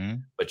brands. Okay.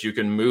 But you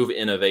can move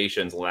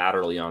innovations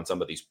laterally on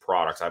some of these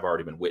products. I've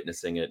already been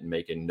witnessing it and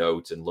making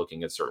notes and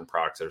looking at certain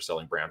products that are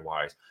selling brand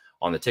wise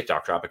on the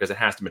TikTok shop, because it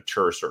has to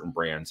mature certain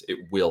brands. It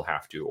will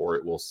have to, or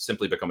it will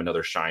simply become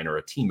another Shine or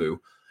a Temu,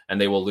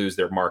 and they will lose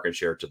their market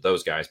share to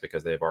those guys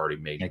because they've already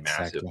made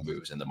massive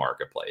moves in the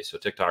marketplace. So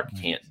TikTok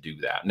can't do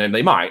that. And then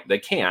they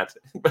can't,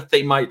 but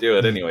they might do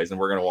it anyways. And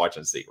we're going to watch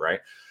and see,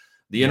 right?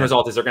 The end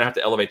result is they're going to have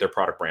to elevate their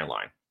product brand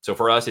line. So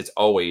for us, it's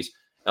always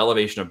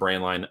elevation of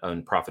brand line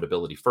and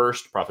profitability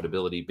first.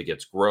 Profitability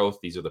begets growth.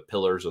 These are the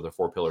pillars, or the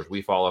 4 pillars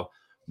we follow.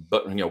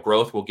 But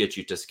growth will get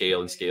you to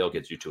scale, and scale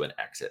gets you to an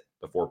exit.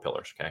 The 4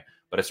 pillars, okay?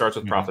 But it starts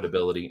with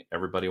profitability.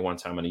 Everybody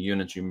wants how many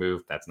units you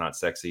move. That's not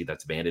sexy.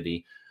 That's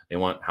vanity. They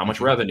want how much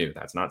revenue.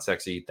 That's not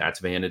sexy. That's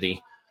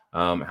vanity.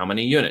 How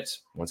many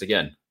units? Once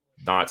again,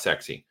 not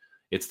sexy.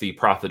 It's the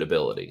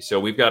profitability. So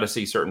we've got to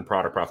see certain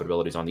product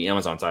profitabilities on the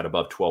Amazon side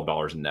above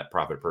 $12 in net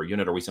profit per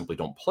unit, or we simply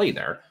don't play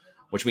there,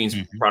 which means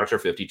products are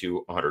 50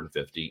 to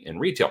 150 in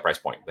retail price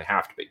point. They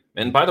have to be.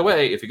 And by the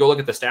way, if you go look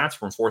at the stats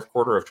from fourth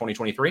quarter of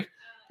 2023,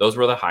 those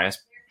were the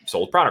highest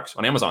sold products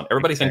on Amazon.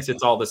 Everybody thinks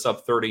it's all the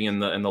sub 30 in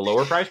the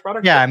lower price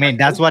products. Yeah, I mean,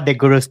 that's what the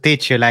gurus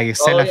teach you. Like, you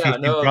sell a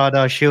 15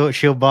 product,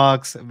 shoe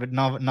box, but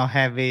not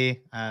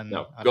heavy. And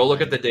go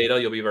look at the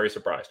data. You'll be very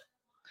surprised.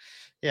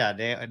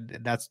 Yeah,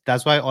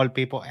 that's why all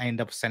people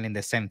end up selling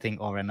the same thing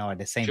over and over,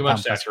 the same. Too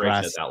much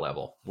saturation at that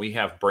level. We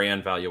have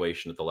brand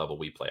valuation at the level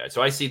we play at.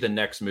 So I see the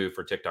next move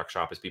for TikTok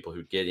Shop is people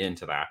who get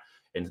into that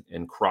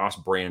and cross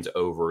brands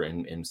over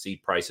and see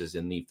prices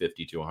in the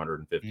 50 to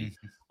 150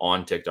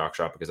 on TikTok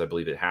Shop, because I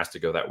believe it has to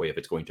go that way if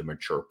it's going to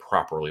mature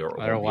properly, or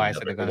otherwise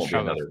it won't be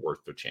another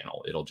worth the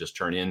channel. It'll just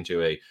turn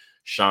into a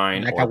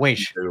Shine, like a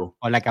Wish, or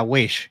like a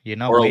Wish,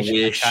 or a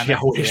Wish. Yeah,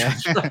 Wish.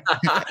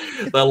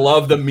 I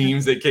love the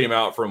memes that came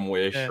out from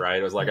Wish, right?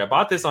 It was like, I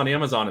bought this on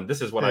Amazon and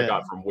this is what I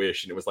got from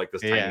Wish, and it was like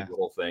this tiny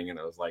little thing, and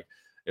it was like,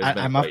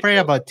 I'm afraid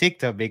about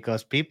TikTok,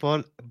 because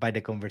people, by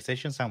the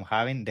conversations I'm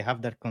having, they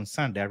have that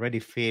concern. They already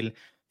feel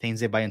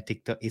things they buy on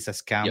TikTok is a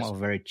scam or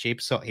very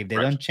cheap. So if they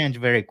don't change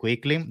very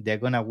quickly, they're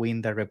gonna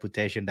win the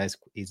reputation that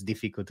is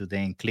difficult to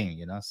then clean.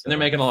 So, and they're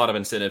making a lot of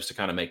incentives to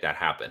kind of make that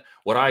happen.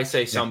 Would I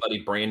say somebody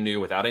brand new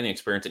without any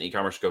experience in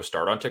e-commerce go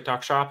start on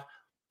TikTok Shop?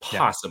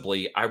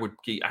 Possibly. I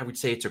would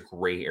say it's a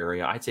gray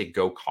area. I'd say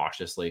go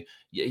cautiously.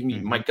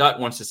 My gut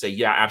wants to say,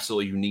 yeah,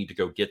 absolutely, you need to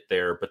go get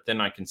there. But then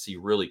I can see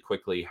really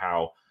quickly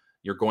how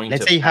you're going to.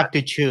 Let's say you have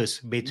to choose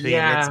between,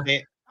 let's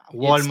say,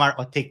 Walmart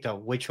or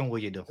TikTok. Which one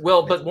would you do?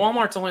 Well, but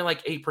Walmart's only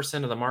like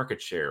 8% of the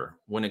market share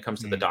when it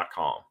comes to the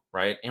 .com,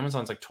 right?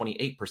 Amazon's like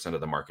 28% of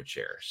the market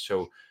share.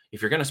 So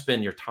if you're going to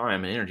spend your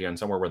time and energy on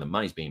somewhere where the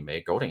money's being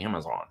made, go to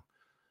Amazon,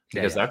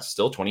 because that's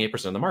still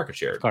 28% of the market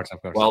share. Of course.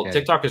 While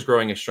TikTok is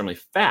growing extremely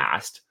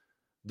fast,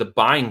 the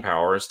buying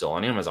power is still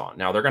on Amazon.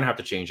 Now they're going to have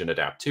to change and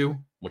adapt too,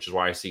 which is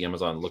why I see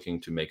Amazon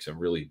looking to make some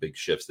really big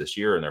shifts this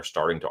year. And they're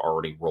starting to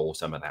already roll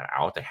some of that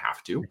out. They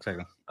have to,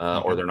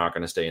 or they're not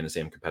going to stay in the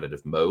same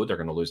competitive mode. They're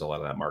going to lose a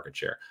lot of that market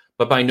share.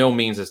 But by no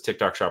means is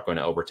TikTok Shop going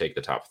to overtake the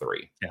top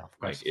 3. Yeah, of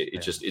course.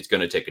 It's going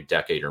to take a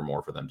decade or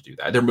more for them to do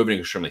that. They're moving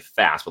extremely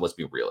fast, but let's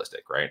be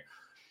realistic, right?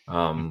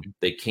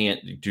 They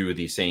can't do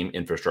the same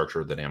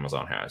infrastructure that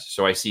Amazon has.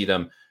 So I see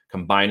them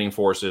combining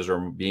forces,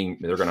 or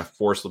they're going to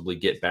forcibly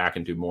get back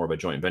into more of a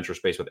joint venture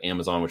space with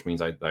Amazon, which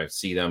means I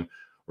see them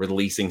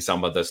releasing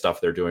some of the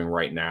stuff they're doing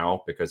right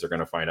now, because they're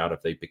going to find out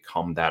if they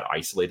become that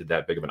isolated,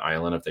 that big of an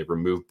island, if they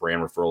remove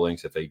brand referral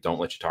links, if they don't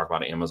let you talk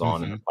about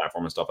Amazon and the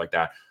platform and stuff like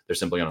that, they're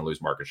simply going to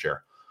lose market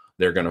share.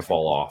 They're going to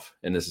fall off.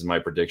 And this is my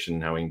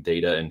prediction, having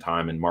data and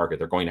time and market,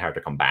 they're going to have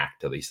to come back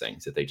to these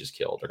things that they just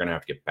killed. They're going to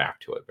have to get back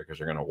to it, because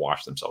they're going to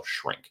watch themselves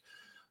shrink,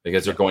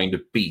 because they're going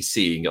to be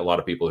seeing a lot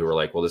of people who are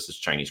like, well, this is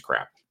Chinese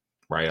crap.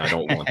 Right. I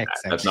don't want that.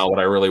 That's not what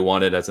I really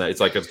wanted. It's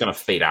like, it's going to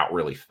fade out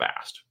really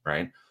fast.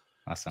 Right.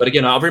 Awesome. But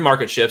again, every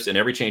market shifts and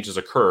every change has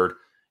occurred.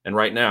 And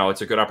right now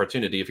it's a good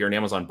opportunity, if you're an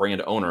Amazon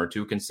brand owner,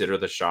 to consider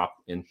the shop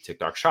in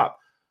TikTok Shop.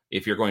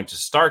 If you're going to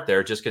start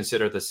there, just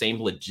consider the same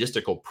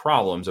logistical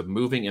problems of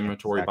moving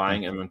inventory,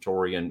 buying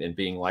inventory, and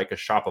being like a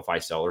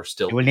Shopify seller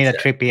still. You will need a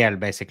 3PL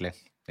basically.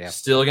 Yeah.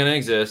 Still going to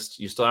exist.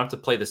 You still have to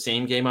play the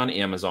same game on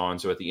Amazon.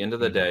 So at the end of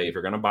the day, if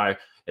you're going to buy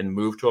and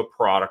move to a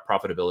product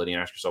profitability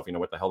and ask yourself,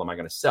 what the hell am I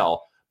going to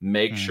sell?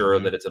 Make sure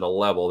that it's at a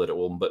level that it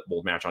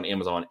will match on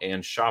Amazon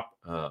and shop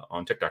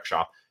on TikTok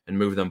Shop, and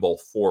move them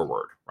both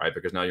forward, right?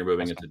 Because now you're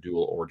moving into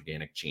dual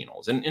organic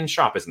channels. And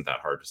Shop isn't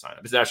that hard to sign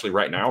up. It's actually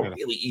right now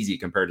really easy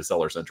compared to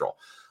Seller Central.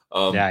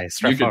 It's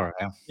straightforward.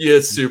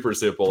 It's super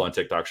simple on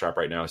TikTok Shop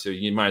right now. So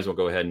you might as well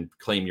go ahead and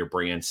claim your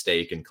brand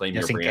stake and claim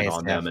your brand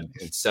on them and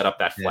set up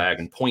that flag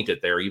and point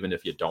it there, even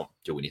if you don't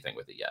do anything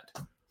with it yet.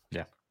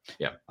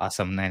 Yeah.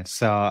 Awesome, man.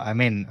 So,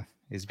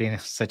 it's been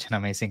such an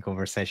amazing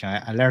conversation.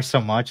 I learned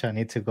so much. I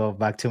need to go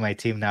back to my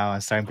team now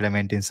and start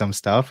implementing some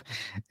stuff.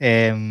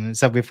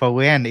 So before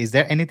we end, is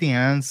there anything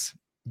else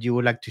you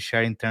would like to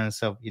share in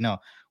terms of,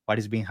 what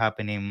is been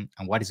happening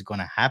and what is going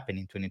to happen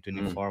in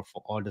 2024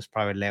 for all those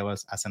private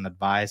labels as an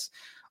advice,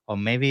 or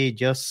maybe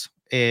just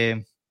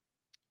a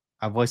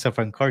voice of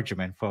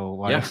encouragement for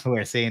what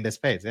we're seeing in the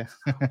space. Yeah.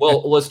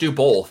 Well, let's do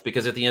both,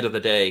 because at the end of the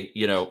day,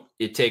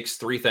 it takes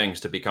three things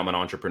to become an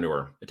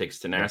entrepreneur. It takes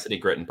tenacity,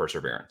 grit, and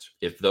perseverance.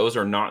 If those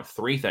are not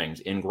three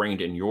things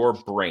ingrained in your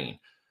brain,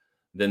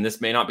 then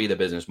this may not be the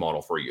business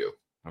model for you.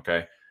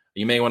 Okay.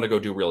 You may want to go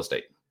do real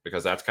estate,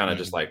 because that's kind of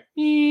just like,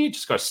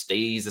 just kind of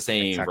stays the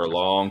same for a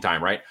long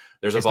time, right?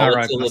 There's a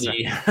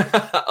volatility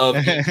of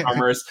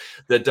e-commerce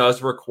that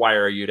does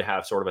require you to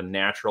have sort of a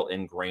natural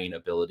ingrained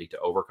ability to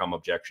overcome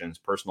objections,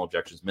 personal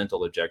objections,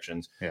 mental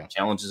objections,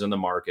 challenges in the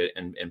market,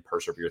 and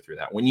persevere through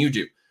that. When you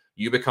do,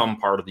 you become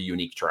part of the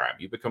unique tribe.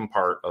 You become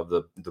part of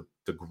the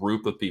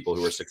group of people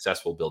who are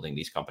successful building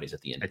these companies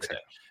at the end of the day.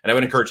 And I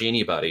would encourage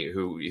anybody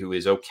who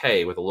is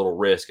okay with a little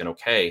risk and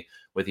okay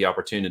with the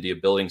opportunity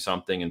of building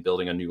something and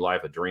building a new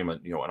life, a dream,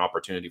 an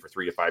opportunity for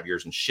 3 to 5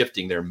 years, and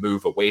shifting their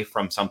move away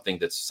from something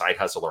that's side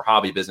hustle or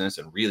hobby business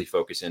and really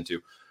focus into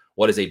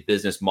what is a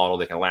business model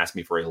that can last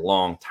me for a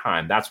long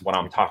time. That's what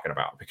I'm talking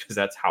about, because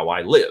that's how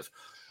I live.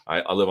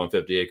 I live on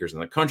 50 acres in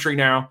the country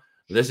now.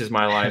 This is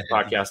my life,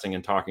 podcasting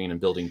and talking and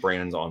building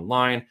brands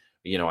online.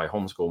 I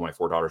homeschool my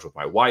 4 daughters with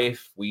my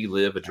wife. We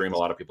live a dream a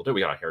lot of people do.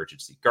 We got a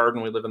heritage seed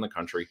garden. We live in the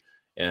country,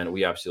 and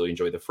we absolutely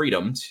enjoy the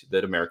freedoms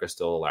that America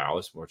still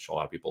allows, which a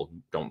lot of people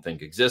don't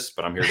think exists,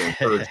 but I'm here to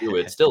encourage you.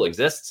 It still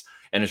exists,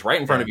 and it's right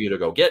in front of you to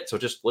go get. So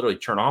just literally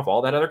turn off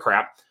all that other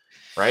crap,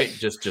 right?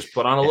 Just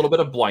put on a little bit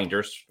of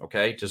blinders,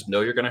 okay? Just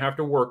know you're going to have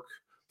to work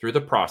through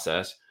the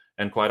process.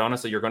 And quite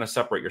honestly, you're going to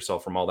separate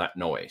yourself from all that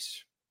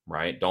noise,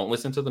 right? Don't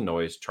listen to the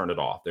noise, turn it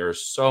off.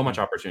 There's so much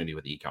opportunity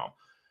with e-com.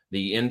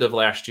 The end of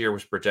last year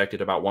was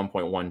projected about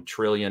 1.1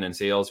 trillion in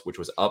sales, which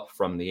was up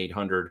from the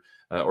 800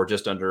 or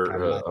just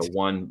under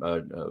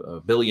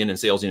 1 billion in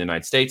sales in the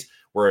United States.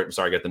 I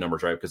got the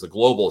numbers right, because the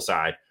global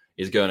side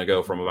is going to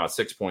go from about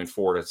 6.4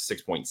 to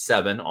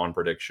 6.7 on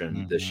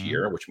prediction this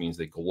year, which means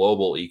the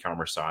global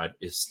e-commerce side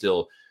is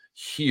still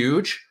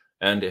huge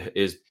and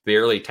is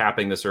barely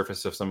tapping the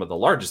surface of some of the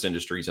largest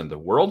industries in the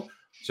world.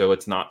 So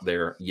it's not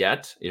there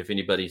yet. If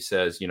anybody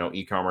says,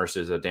 e-commerce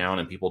is down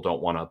and people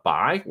don't want to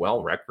buy,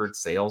 well, record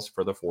sales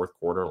for the fourth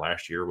quarter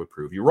last year would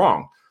prove you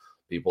wrong.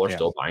 People are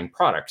still buying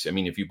products. I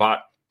mean, if you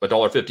bought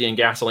 $1.50 in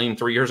gasoline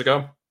 3 years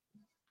ago,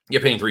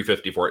 you're paying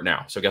 $3.50 for it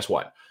now. So guess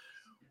what?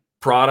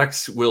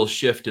 Products will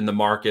shift in the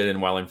market.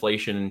 And while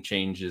inflation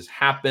changes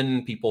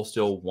happen, people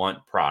still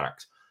want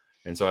products.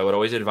 And so I would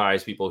always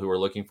advise people who are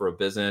looking for a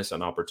business,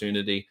 an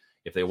opportunity,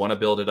 if they want to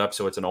build it up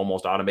so it's an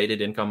almost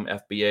automated income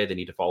FBA, they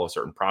need to follow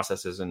certain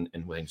processes and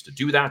things to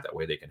do that. That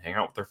way they can hang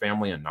out with their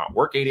family and not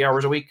work 80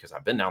 hours a week, because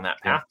I've been down that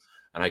path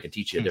and I can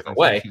teach you a different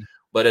way.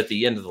 But at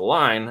the end of the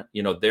line,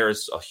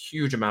 there's a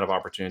huge amount of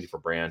opportunity for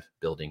brand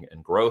building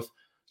and growth,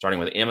 starting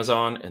with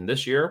Amazon and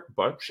this year,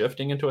 but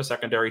shifting into a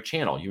secondary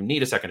channel. You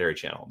need a secondary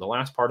channel. The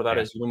last part of that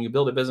is when you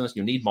build a business,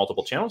 you need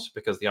multiple channels,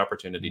 because the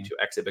opportunity to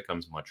exit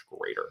becomes much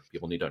greater.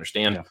 People need to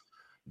understand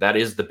that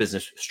is the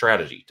business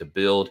strategy, to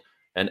build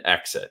and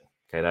exit.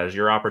 Okay, that is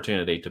your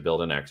opportunity to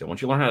build an exit.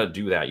 Once you learn how to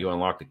do that, you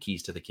unlock the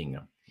keys to the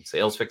kingdom.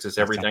 Sales fixes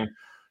everything.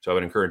 So I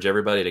would encourage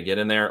everybody to get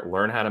in there,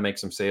 learn how to make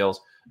some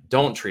sales.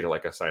 Don't treat it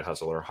like a side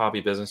hustle or a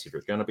hobby business. If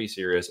you're going to be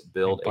serious,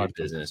 build a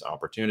business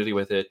opportunity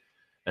with it.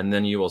 And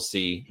then you will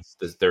see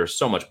there's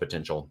so much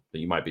potential that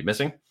you might be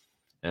missing.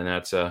 And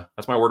that's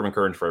my word of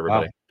encouragement for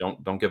everybody. Wow.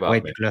 Don't give up.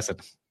 Wait to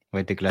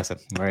class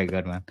it. Very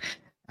good, man.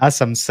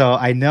 Awesome. So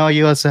I know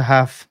you also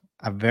have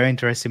a very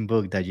interesting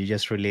book that you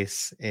just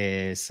released.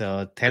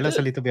 So tell us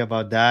a little bit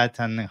about that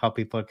and how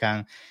people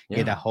can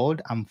get a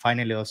hold, and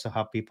finally also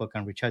how people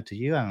can reach out to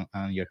you and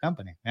your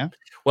company. Yeah.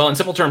 Well, in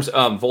simple terms,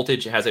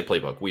 Voltage has a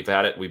playbook. We've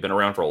had it. We've been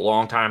around for a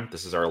long time.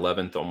 This is our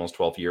 11th, almost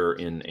 12th year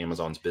in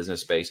Amazon's business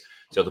space.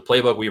 So the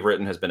playbook we've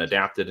written has been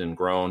adapted and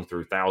grown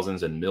through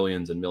thousands and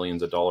millions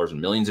of dollars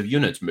and millions of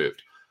units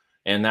moved.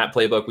 And that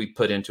playbook we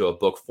put into a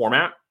book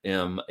format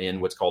in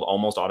what's called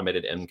Almost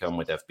Automated Income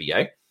with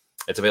FBA.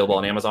 It's available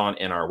on Amazon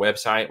and our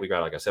website. We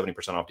got like a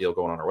 70% off deal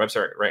going on our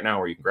website right now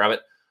where you can grab it.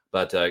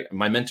 But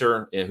my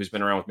mentor, who's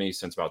been around with me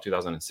since about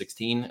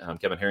 2016,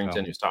 Kevin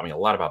Harrington, who's taught me a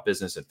lot about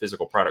business and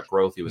physical product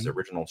growth. He was the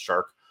original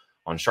shark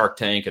on Shark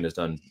Tank and has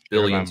done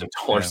billions of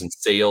dollars in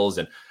sales.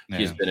 And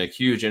he's been a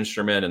huge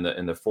instrument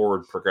in the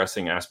forward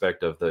progressing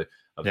aspect of the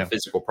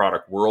physical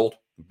product world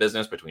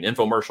business, between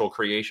infomercial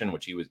creation,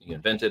 which he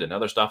invented, and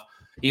other stuff.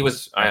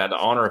 I had the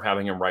honor of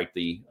having him write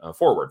the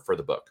foreword for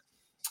the book.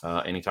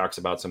 And he talks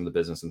about some of the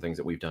business and things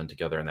that we've done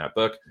together in that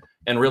book.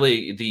 And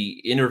really the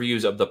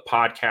interviews of the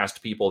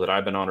podcast people that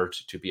I've been honored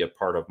to be a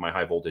part of my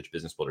High Voltage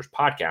Business Builders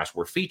podcast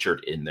were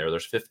featured in there.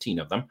 There's 15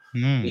 of them.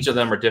 Each of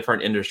them are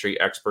different industry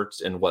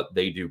experts in what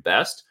they do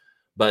best.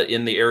 But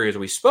in the areas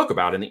we spoke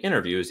about in the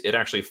interviews, it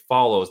actually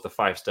follows the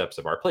 5 steps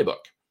of our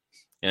playbook.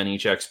 And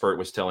each expert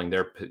was telling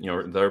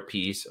their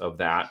piece of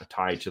that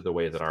tied to the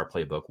way that our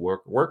playbook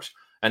works.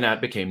 And that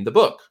became the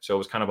book. So it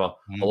was kind of a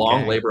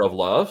long labor of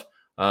love.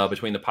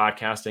 Between the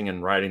podcasting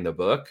and writing the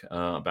book,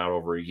 about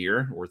over a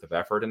year worth of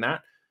effort in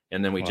that.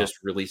 And then we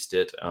just released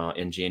it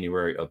in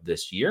January of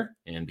this year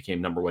and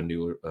became #1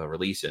 new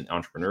release in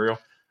entrepreneurial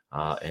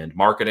and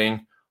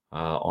marketing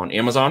on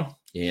Amazon.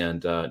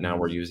 And now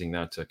we're using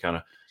that to kind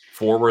of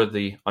forward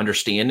the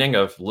understanding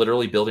of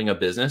literally building a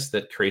business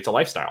that creates a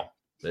lifestyle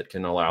that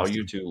can allow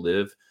you to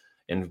live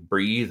and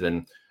breathe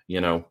and,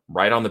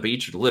 right on the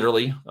beach,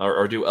 literally,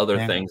 or do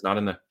other things, not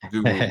in the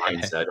guru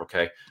mindset.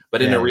 Okay.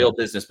 But in a real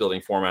business building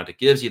format, it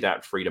gives you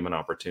that freedom and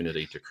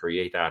opportunity to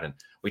create that. And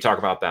we talk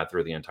about that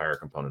through the entire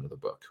component of the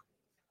book.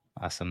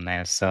 Awesome,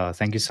 Neil. So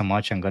thank you so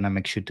much. I'm going to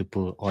make sure to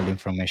put all the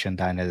information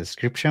down in the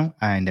description.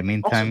 And in the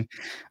meantime,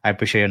 I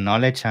appreciate your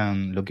knowledge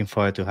and looking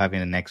forward to having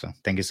the next one.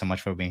 Thank you so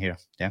much for being here.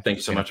 Yeah. Thank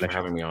you so much for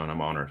having me on.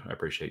 I'm honored. I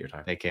appreciate your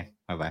time. Take care.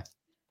 Bye-bye.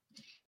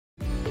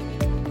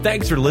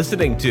 Thanks for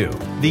listening to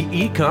the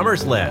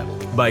E-Commerce Lab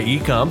by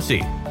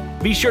eComC.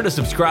 Be sure to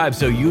subscribe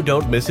so you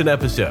don't miss an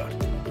episode.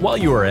 While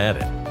you are at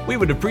it, we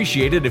would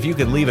appreciate it if you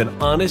could leave an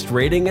honest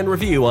rating and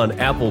review on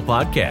Apple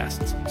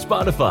Podcasts,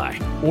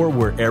 Spotify, or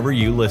wherever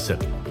you listen.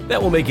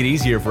 That will make it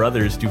easier for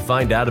others to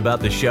find out about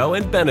the show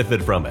and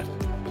benefit from it.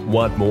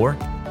 Want more?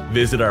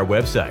 Visit our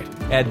website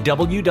at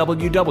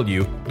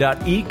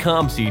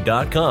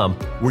www.ecomc.com,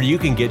 where you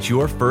can get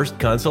your first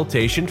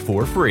consultation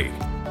for free.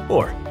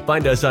 Or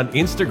find us on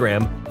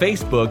Instagram,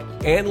 Facebook,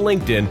 and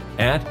LinkedIn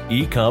at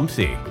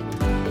eComC.